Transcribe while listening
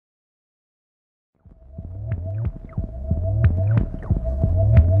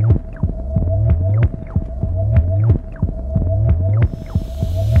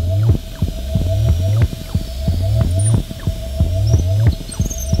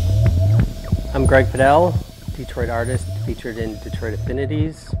Greg Fadell, Detroit artist, featured in Detroit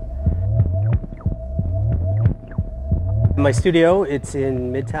Affinities. My studio, it's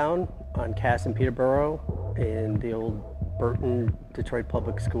in Midtown on Cass and Peterborough in the old Burton Detroit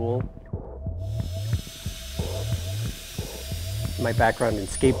Public School. My background in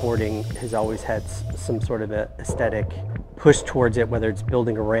skateboarding has always had some sort of a aesthetic push towards it, whether it's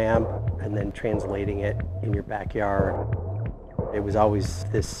building a ramp and then translating it in your backyard. It was always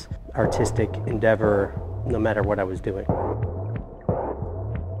this artistic endeavor, no matter what I was doing.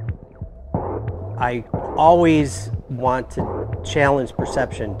 I always want to challenge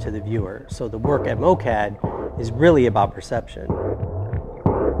perception to the viewer. So the work at MOCAD is really about perception.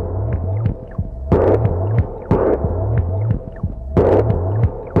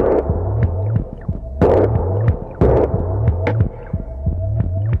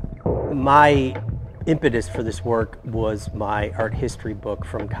 My impetus for this work was my art history book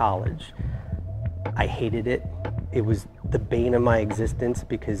from college. I hated it. It was the bane of my existence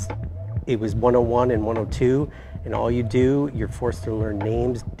because it was 101 and 102, and all you do, you're forced to learn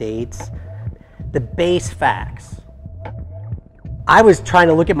names, dates, the base facts. I was trying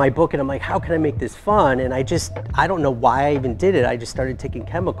to look at my book and I'm like, how can I make this fun? And I don't know why I even did it. I just started taking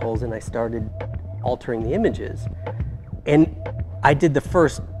chemicals and I started altering the images. And I did the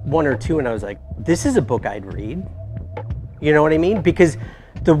first one or two and I was like, this is a book I'd read. You know what I mean? Because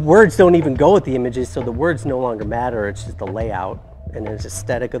the words don't even go with the images, so the words no longer matter. It's just the layout and it's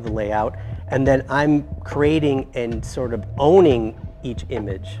aesthetic of the layout. And then I'm creating and sort of owning each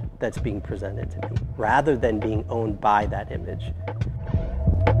image that's being presented to me, rather than being owned by that image.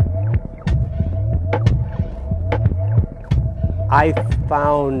 I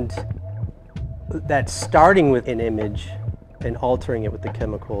found that starting with an image and altering it with the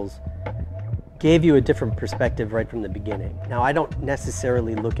chemicals gave you a different perspective right from the beginning. Now, I don't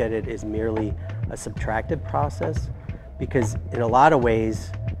necessarily look at it as merely a subtractive process, because in a lot of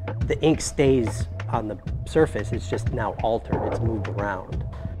ways, the ink stays on the surface. It's just now altered, it's moved around.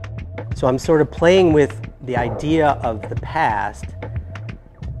 So I'm sort of playing with the idea of the past,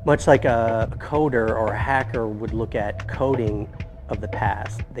 much like a coder or a hacker would look at coding of the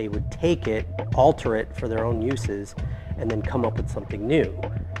past. They would take it, alter it for their own uses, and then come up with something new.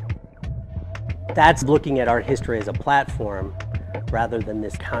 That's looking at art history as a platform rather than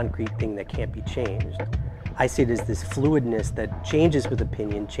this concrete thing that can't be changed. I see it as this fluidness that changes with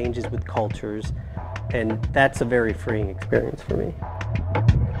opinion, changes with cultures, and that's a very freeing experience for me.